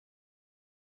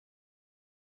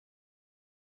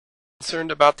concerned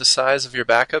about the size of your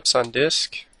backups on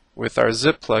disk? With our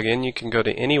zip plugin, you can go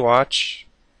to any watch,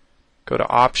 go to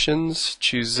Options,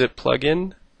 choose Zip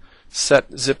Plugin,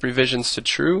 set zip revisions to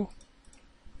true.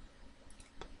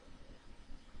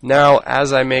 Now,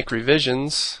 as I make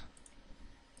revisions,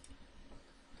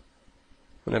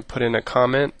 when I put in a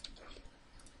comment,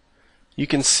 you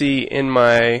can see in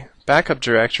my backup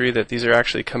directory that these are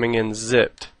actually coming in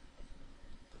zipped.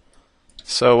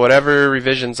 So whatever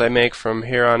revisions I make from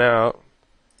here on out,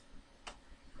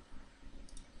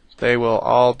 they will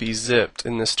all be zipped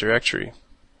in this directory.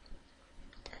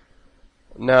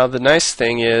 Now the nice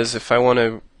thing is, if I want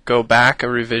to go back a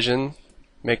revision,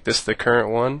 make this the current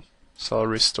one, so I'll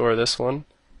restore this one.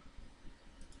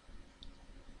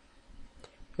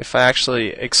 If I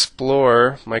actually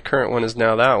explore, my current one is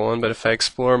now that one, but if I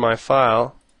explore my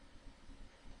file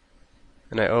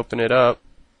and I open it up,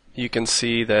 you can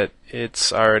see that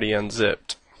it's already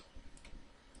unzipped.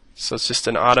 So it's just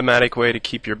an automatic way to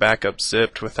keep your backup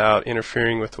zipped without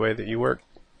interfering with the way that you work.